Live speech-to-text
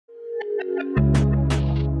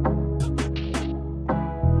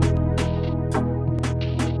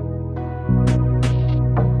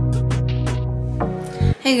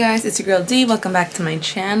Hey guys, it's your girl D. Welcome back to my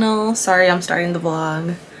channel. Sorry I'm starting the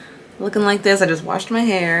vlog looking like this. I just washed my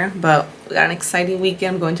hair, but we got an exciting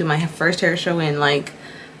weekend. I'm going to my first hair show in like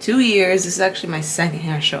 2 years. This is actually my second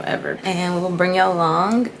hair show ever, and we will bring y'all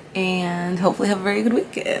along and hopefully have a very good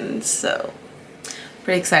weekend. So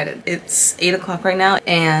pretty excited. It's 8 o'clock right now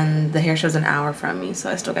and the hair show's an hour from me, so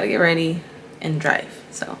I still gotta get ready and drive.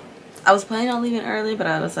 So I was planning on leaving early, but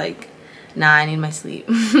I was like, nah, I need my sleep.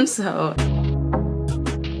 So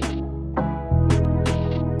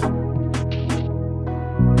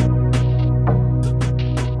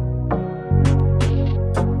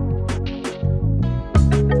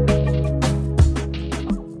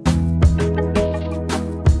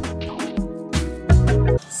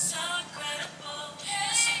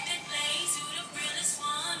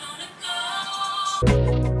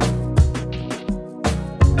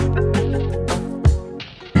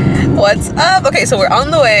what's up? Okay, so we're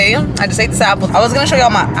on the way. I just ate this apple. I was gonna show y'all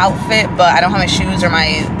my outfit, but I don't have my shoes or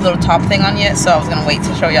my little top thing on yet, so I was gonna wait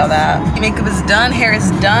to show y'all that. Makeup is done, hair is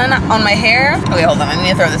done. On my hair, okay, hold on, I need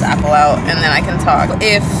to throw this apple out and then I can talk.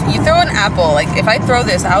 If you throw an apple, like if I throw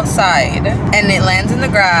this outside and it lands in the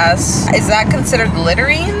grass, is that considered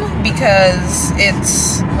littering? Because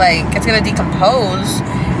it's like, it's gonna decompose.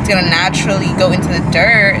 It's gonna naturally go into the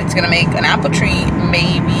dirt. It's gonna make an apple tree,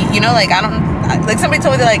 maybe. You know, like, I don't, like somebody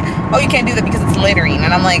told me, they're like, oh, you can't do that because it's littering.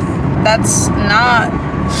 And I'm like, that's not,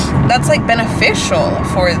 that's like beneficial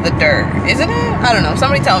for the dirt, isn't it? I don't know,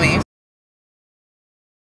 somebody tell me.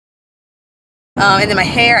 And then my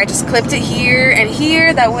hair, I just clipped it here and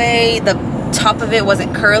here. That way the top of it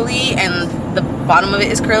wasn't curly and the bottom of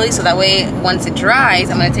it is curly, so that way once it dries,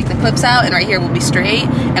 I'm gonna take the clips out and right here will be straight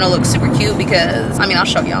and it'll look super cute because, I mean, I'll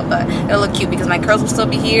show y'all, but it'll look cute because my curls will still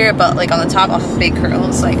be here, but like on the top I'll have big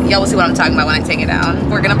curls. Like, y'all will see what I'm talking about when I take it down.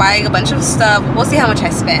 We're gonna buy a bunch of stuff. We'll see how much I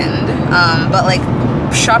spend, but like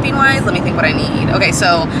shopping wise, let me think what I need. Okay,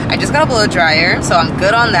 so I just got a blow dryer, so I'm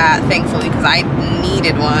good on that, thankfully, because I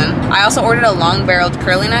needed one. I also ordered a long barreled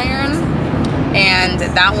curling iron, and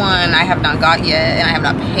that one I have not got yet, and I have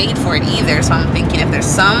not paid for it either, so I'm thinking if there's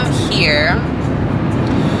some here,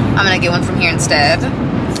 I'm gonna get one from here instead.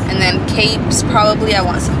 And then capes, probably I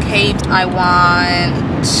want some capes. I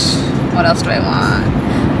want, what else do I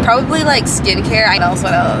want? Probably like skincare.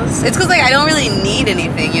 What else? It's because like I don't really need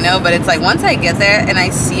anything, you know, but it's like once I get there and I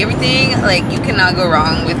see everything, like you cannot go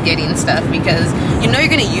wrong with getting stuff because you know you're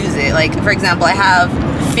gonna use it. Like, for example, I have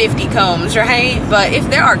 50 combs, right? But if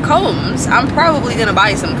there are combs, I'm probably gonna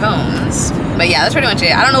buy some combs. But yeah, that's pretty much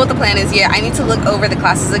it. I don't know what the plan is yet. I need to look over the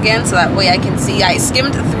classes again so that way I can see. I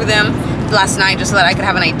skimmed through them last night just so that I could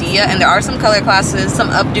have an idea, and there are some color classes, some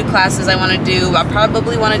updo classes I want to do. I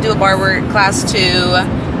probably want to do a bar work class too,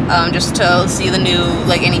 just to see the new,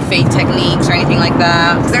 like any fade techniques or anything like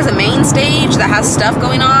that. There's a main stage that has stuff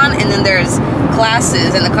going on, and then there's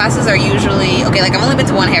classes, and the classes are usually, okay, like I've only been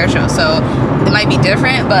to one hair show, so it might be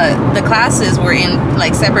different, but the classes were in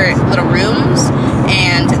like separate little rooms,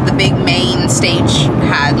 and the big main stage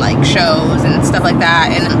had like shows and stuff like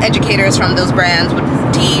that, and educators from those brands would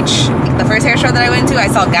teach. The first hair show that I went to, I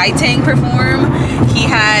saw Guy Tang perform. He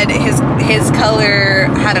had his color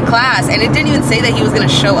had a class, and it didn't even say that he was gonna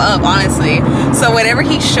show up, honestly. So whenever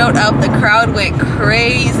he showed up, the crowd went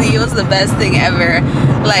crazy. It was the best thing ever.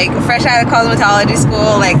 Like, fresh out of cosmetology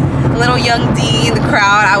school, like little young D in the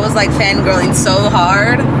crowd, I was like fangirling so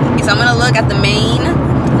hard. So I'm gonna look at the main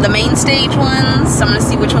stage ones. So I'm gonna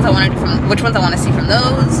see which ones I want to do from, which ones I want to see from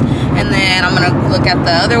those, and then I'm gonna look at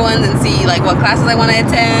the other ones and see like what classes I want to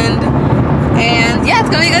attend. And yeah, it's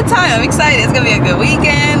gonna be a good time. I'm excited. It's gonna be a good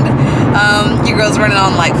weekend. Your girl's running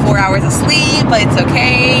on like 4 hours of sleep, but it's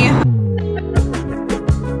okay.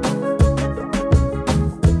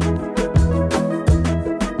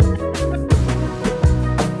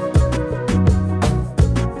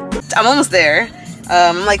 I'm almost there.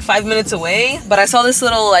 I'm like 5 minutes away, but I saw this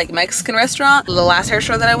little like Mexican restaurant. The last hair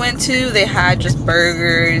show that I went to, they had just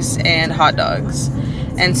burgers and hot dogs.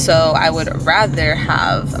 And so I would rather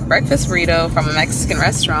have a breakfast burrito from a Mexican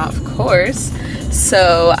restaurant, of course.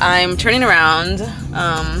 So I'm turning around.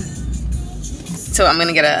 So I'm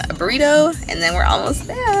gonna get a burrito and then we're almost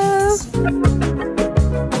there.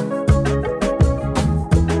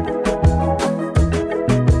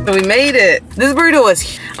 So we made it. This burrito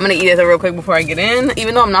was, I'm gonna eat it real quick before I get in.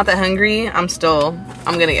 Even though I'm not that hungry, I'm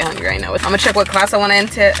gonna get hungry, I know. I'm gonna check what class I wanna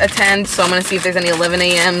attend. So I'm gonna see if there's any 11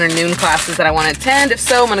 a.m. or noon classes that I wanna attend. If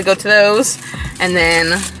so, I'm gonna go to those. And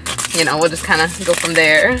then, you know, we'll just kinda go from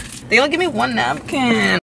there. They only give me one napkin.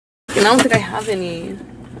 And I don't think I have any.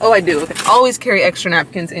 Oh, I do. Okay. Always carry extra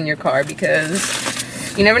napkins in your car because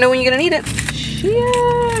you never know when you're gonna need it.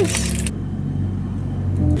 Cheers.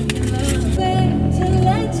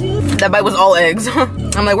 That bite was all eggs.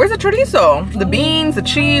 I'm like, where's the chorizo? The beans, the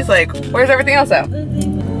cheese, like, where's everything else at?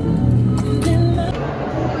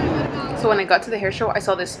 So when I got to the hair show, I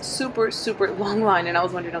saw this super long line, and I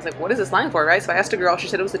was wondering, I was like, what is this line for, right? So I asked a girl, she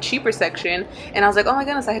said it was the cheaper section, and I was like, oh my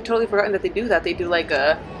goodness, I had totally forgotten that they do that. They do like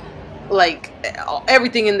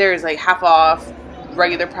everything in there is like half off,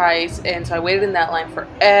 regular price. And so I waited in that line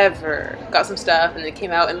forever, got some stuff, and then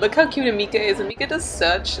came out, and look how cute Amika is. Amika does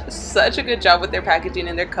such a good job with their packaging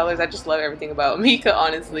and their colors. I just love everything about Amika,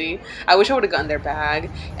 honestly. I wish I would have gotten their bag.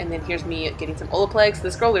 And then here's me getting some Olaplex.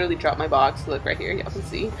 This girl literally dropped my box. Look right here, y'all can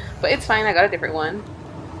see, but it's fine, I got a different one.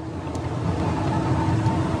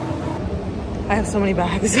 I have so many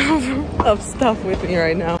bags of stuff with me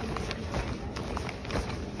right now.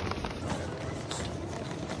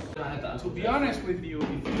 To be honest with you,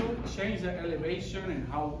 if you change the elevation and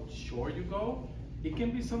how short you go, it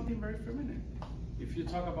can be something very feminine. If you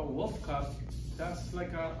talk about wolf cut, that's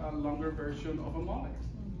like a longer version of a mullet.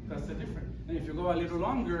 That's the difference. And if you go a little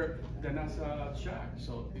longer, then that's a shag.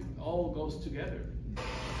 So it all goes together.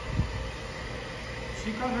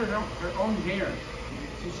 She cut her own hair.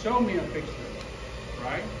 She showed me a picture,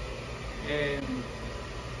 right? And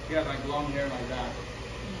she had like long hair like that,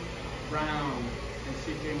 brown. And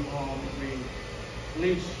she came home with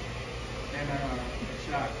bleach and a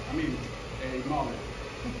shag, a mullet.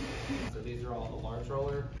 So these are all the large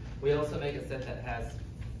roller. We also make a set that has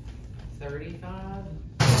 35.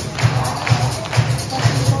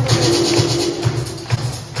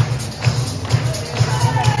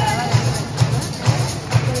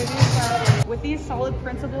 With these solid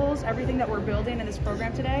principles, everything that we're building in this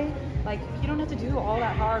program today, like, you don't have to do all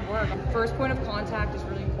that hard work. First point of contact is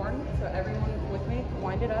really important, so everyone with me,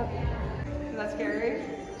 wind it up. Is that scary?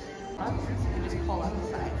 You just pull up the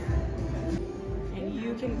side. And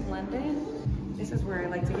you can blend in. This is where I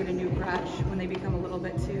like to get a new brush when they become a little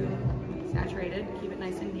bit too saturated. Keep it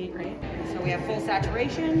nice and neat, right? So we have full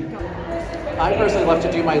saturation. I personally love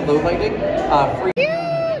to do my low lighting free.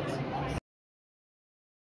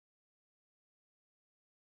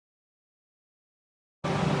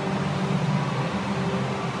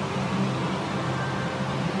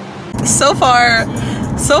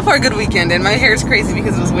 So far good weekend, and my hair is crazy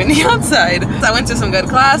because it was windy outside. I went to some good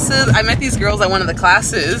classes. I met these girls at one of the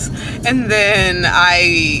classes, and then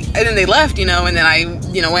they left, you know, and then I,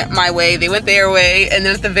 you know, went my way, they went their way, and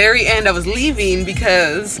then at the very end I was leaving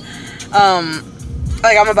because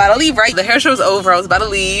like, I'm about to leave, right? The hair show was over, I was about to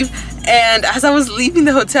leave, and as I was leaving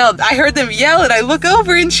the hotel, I heard them yell, and I look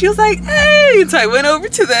over, and she was like, hey! So I went over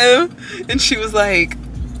to them, and she was like,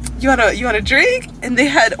 you want a drink? And they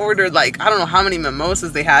had ordered, like, I don't know how many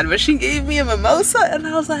mimosas they had, but she gave me a mimosa, and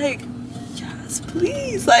I was like, yes,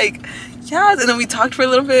 please, like, yes. And then we talked for a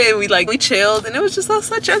little bit, and we chilled, and it was just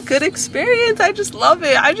such a good experience. I just love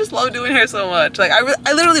it. I just love doing hair so much. Like,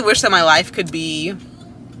 I literally wish that my life could be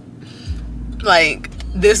like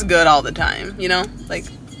this good all the time, you know? Like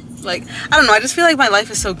I don't know, I just feel like my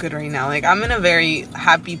life is so good right now. Like, I'm in a very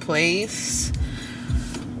happy place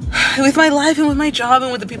with my life and with my job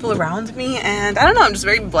and with the people around me, and I don't know, I'm just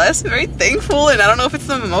very blessed and very thankful. And I don't know if it's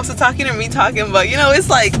the mimosa talking or me talking, but you know, it's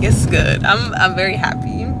like, it's good. I'm very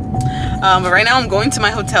happy. But right now I'm going to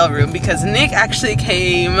my hotel room because Nick actually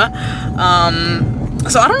came.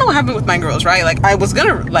 So I don't know what happened with my girls, right? Like, I was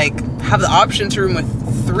gonna like have the option to room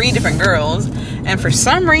with 3 different girls, and for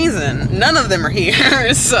some reason none of them are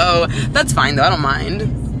here. So that's fine though, I don't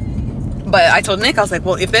mind. But I told Nick, I was like,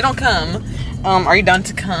 well, if they don't come, are you down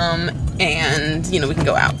to come, and you know, we can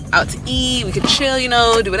go out to eat, we could chill, you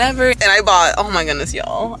know, do whatever. And I bought, oh my goodness,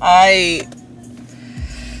 y'all, I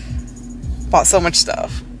bought so much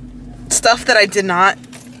stuff that I did not,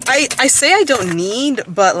 I say I don't need,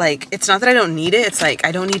 but like, it's not that I don't need it, it's like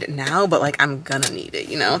I don't need it now, but like I'm gonna need it,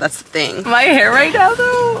 you know? That's the thing. My hair right now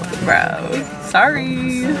though, bro,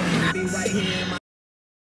 sorry.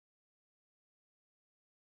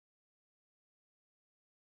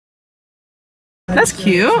 That's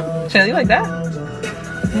cute. Shelly, you like that?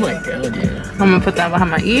 Oh my god, yeah. I'm gonna put that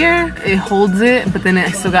behind my ear. It holds it, but then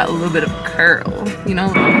it still got a little bit of curl, you know?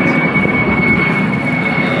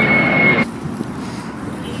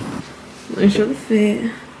 Let me show the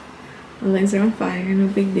fit. My legs are on fire, no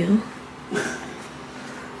big deal.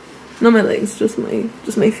 Not my legs, just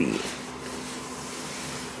my feet.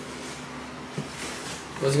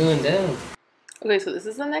 What's going down? Okay, so this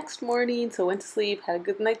is the next morning, so went to sleep, had a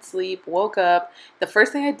good night's sleep, woke up. The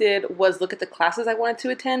first thing I did was look at the classes I wanted to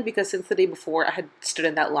attend, because since the day before I had stood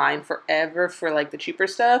in that line forever for like the cheaper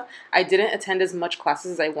stuff, I didn't attend as much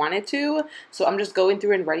classes as I wanted to. So I'm just going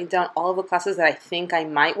through and writing down all of the classes that I think I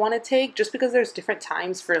might want to take, just because there's different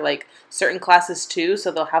times for like certain classes too. So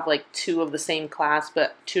they'll have like 2 of the same class,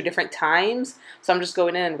 but 2 different times. So I'm just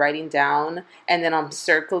going in and writing down, and then I'm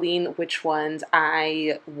circling which ones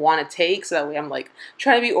I want to take, so that way I'm like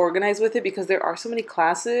trying to be organized with it, because there are so many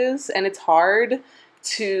classes and it's hard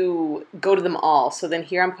to go to them all. So then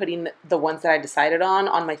here I'm putting the ones that I decided on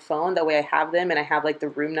my phone, that way I have them and I have like the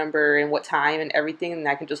room number and what time and everything, and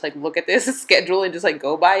I can just like look at this schedule and just like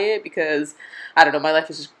go by it, because I don't know, my life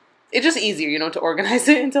is just, it's just easier, you know, to organize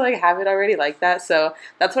it and to like have it already like that. So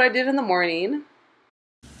that's what I did in the morning.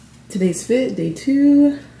 Today's fit, day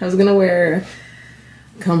 2. I was gonna wear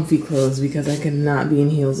comfy clothes because I could not be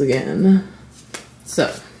in heels again.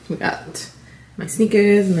 So we got my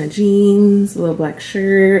sneakers, my jeans, a little black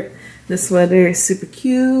shirt. This sweater is super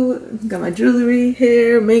cute. Got my jewelry,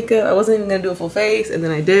 hair, makeup. I wasn't even gonna do a full face, and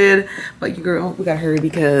then I did. But you girl, we gotta hurry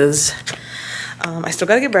because I still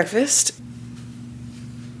gotta get breakfast.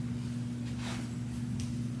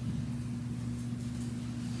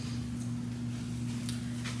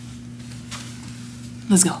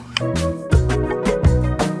 Let's go.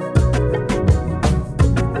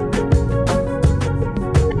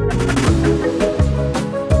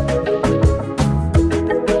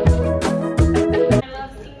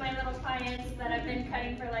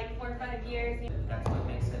 That's what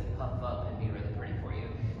makes it puff up and be really pretty for you.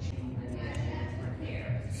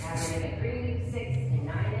 Having a 3, 6, and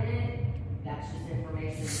 9 in it, that's just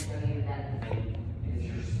information to show you that Is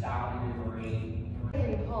your style memory? I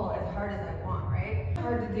can pull as hard as I want, right?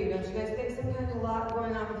 Hard to do, don't you guys think? Sometimes a lot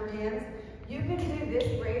going on with your hands. You can do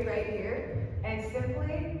this braid right here, and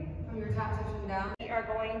simply from your top section down. We are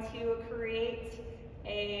going to create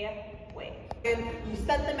a wig. And you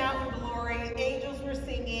set them out in glory, angels were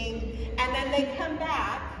singing, and then they come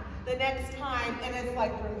back the next time and it's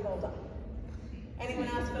like, hold on. Anyone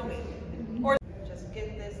else feel me? Or just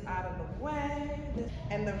get this out of the way.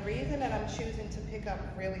 And the reason that I'm choosing to pick up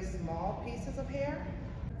really small pieces of hair.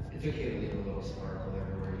 It's okay to leave a little sparkle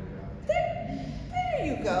everywhere you go. There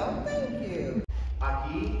you go, thank you.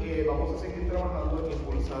 Aquí vamos a seguir trabajando,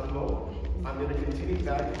 impulsando. I'm going to continue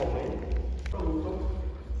back home. Producto.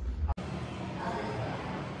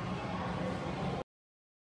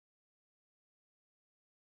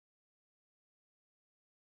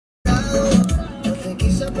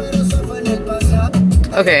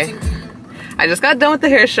 Okay, I just got done with the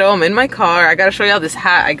hair show. I'm in my car. I gotta show y'all this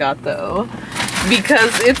hat I got though,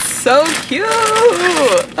 because it's so cute.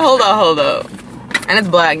 Hold up. And it's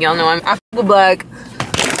black. Y'all know I'm after black.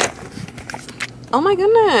 Oh my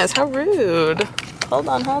goodness, how rude. Hold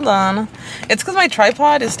on. It's because my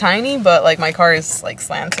tripod is tiny, but like my car is like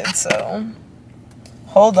slanted, so.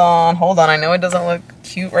 Hold on. I know it doesn't look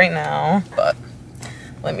cute right now, but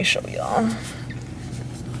let me show y'all.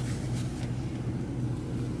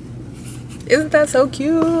 Isn't that so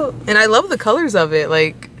cute? And I love the colors of it,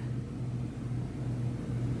 like.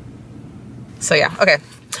 So yeah, okay.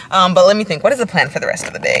 But let me think, what is the plan for the rest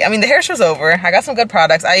of the day? I mean, the hair show's over. I got some good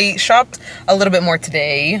products. I shopped a little bit more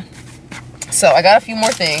today. So I got a few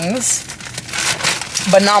more things,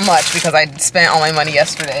 but not much because I spent all my money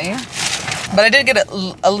yesterday. But I did get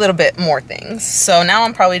a little bit more things. So now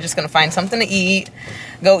I'm probably just gonna find something to eat,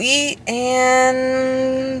 go eat,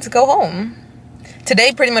 and go home.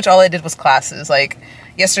 Today, pretty much all I did was classes. Like,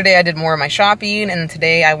 yesterday I did more of my shopping, and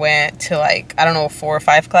today I went to like, I don't know, 4 or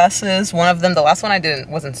 5 classes. One of them, the last one I did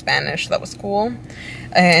was in Spanish, so that was cool.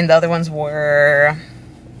 And the other ones were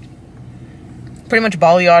pretty much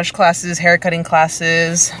balayage classes, haircutting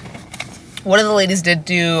classes. One of the ladies did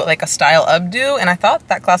do like a style updo, and I thought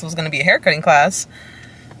that class was gonna be a haircutting class,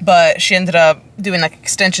 but she ended up doing like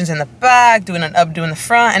extensions in the back, doing an updo in the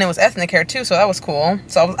front, and it was ethnic hair too, so that was cool.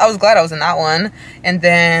 So I was glad I was in that one. And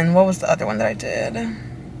then what was the other one that I did?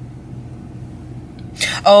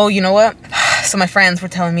 Oh, you know what? So my friends were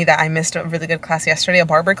telling me that I missed a really good class yesterday, a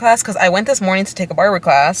barber class, because I went this morning to take a barber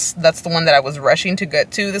class. That's the one that I was rushing to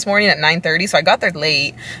get to this morning at 9:30, so I got there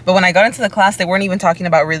late. But when I got into the class, they weren't even talking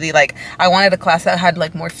about really, like, I wanted a class that had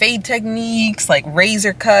like more fade techniques, like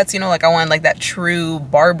razor cuts, you know, like I wanted like that true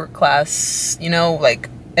barber class, you know, like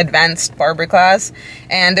advanced barber class.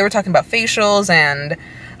 And they were talking about facials and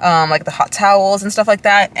like the hot towels and stuff like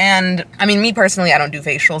that. And I mean, me personally, I don't do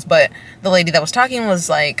facials, but the lady that was talking was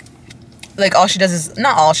like all she does is,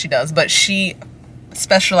 not all she does, but she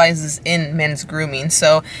specializes in men's grooming.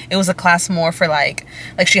 So it was a class more for like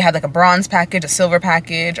she had like a bronze package, a silver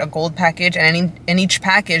package, a gold package, and in each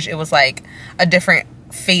package it was like a different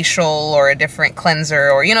facial or a different cleanser,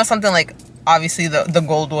 or you know, something like, obviously the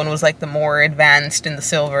gold one was like the more advanced, and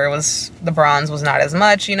the bronze was not as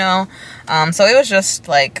much, you know. So it was just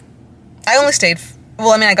like, I only stayed,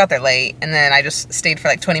 well, I mean, I got there late, and then I just stayed for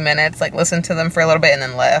like 20 minutes, like listened to them for a little bit and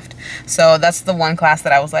then left. So that's the one class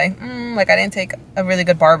that I was like, like I didn't take a really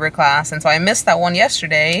good barber class, and so I missed that one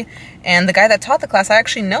yesterday. And the guy that taught the class, I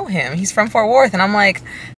actually know him. He's from Fort Worth, and I'm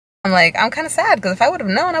kind of sad, because if I would have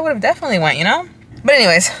known, I would have definitely went, you know? But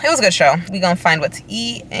anyways, it was a good show. We gonna find what to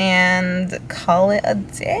eat and call it a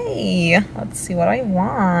day. Let's see, what do I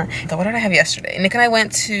want? So what did I have yesterday? Nick and I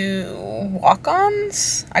went to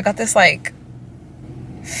Walk-Ons. I got this like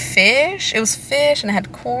fish. It was fish, and it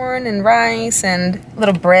had corn and rice and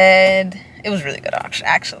little bread. It was really good,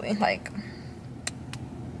 actually. Like,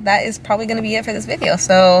 that is probably gonna be it for this video.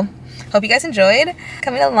 So hope you guys enjoyed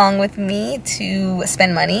coming along with me to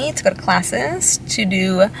spend money, to go to classes, to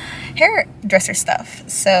do hairdresser stuff.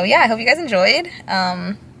 So yeah, I hope you guys enjoyed.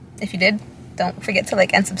 If you did, don't forget to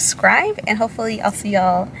like and subscribe, and hopefully I'll see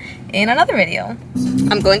y'all in another video.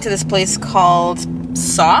 I'm going to this place called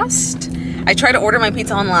Sauced. I tried to order my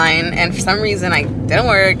pizza online, and for some reason I didn't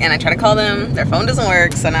work, and I tried to call them, their phone doesn't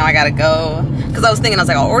work, so now I gotta go. Because I was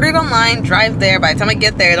like, I'll order it online, drive there, by the time I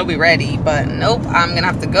get there it'll be ready. But nope, I'm gonna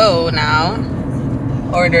have to go now,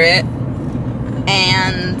 order it,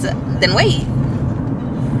 and then wait.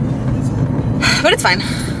 But it's fine.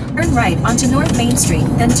 Turn right onto North Main Street,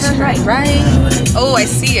 then turn right. Right. Oh, I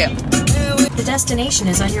see it. The destination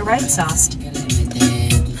is on your right, Sauced.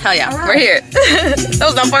 Hell yeah, we're here. That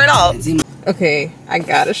was not far at all. Okay, I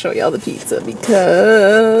gotta show y'all the pizza because...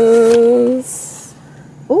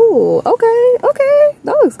 Ooh, okay,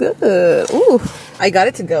 that looks good. Ooh, I got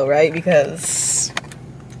it to go, right? Because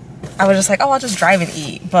I was just like, oh, I'll just drive and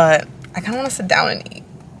eat, but I kind of want to sit down and eat.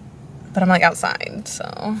 But I'm like outside, so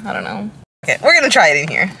I don't know. Okay, we're gonna try it in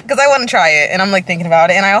here because I want to try it, and I'm like thinking about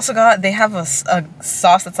it. And I also got, they have a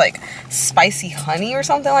sauce that's like spicy honey or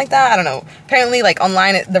something like that. I don't know. Apparently, like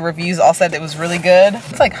online, the reviews all said it was really good.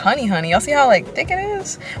 It's like honey. Y'all see how like thick it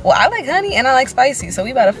is? Well, I like honey and I like spicy, so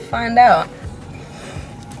we about to find out.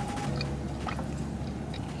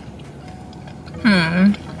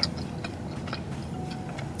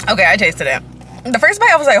 Okay, I tasted it. The first bite,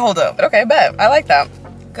 I was like, hold up. Okay, bet. I like that.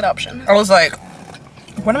 Good option. I was like,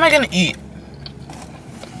 what am I gonna eat?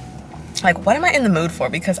 Like, what am I in the mood for?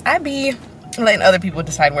 Because I be letting other people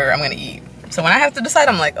decide where I'm gonna eat. So when I have to decide,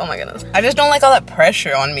 I'm like, oh my goodness. I just don't like all that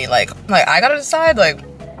pressure on me. Like I gotta decide, like,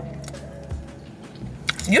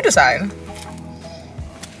 you decide.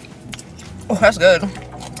 Oh, that's good.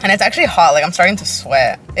 And it's actually hot, like I'm starting to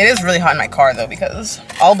sweat. It is really hot in my car though, because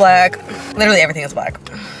all black, literally everything is black.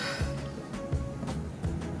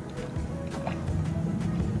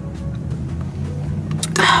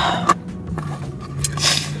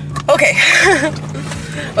 Okay,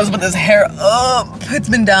 let's put this hair up. It's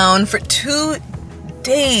been down for 2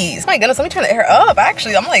 days. Oh my goodness, let me turn the hair up.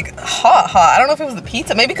 Actually, I'm like hot. I don't know if it was the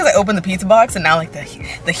pizza. Maybe because I opened the pizza box and now like the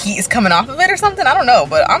heat is coming off of it or something. I don't know,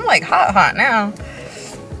 but I'm like hot now.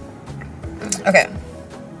 Okay.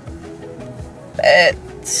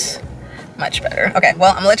 It's much better. Okay,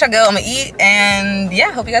 well, I'm gonna let y'all go. I'm gonna eat, and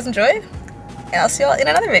yeah, hope you guys enjoyed. And I'll see y'all in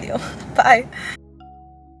another video. Bye.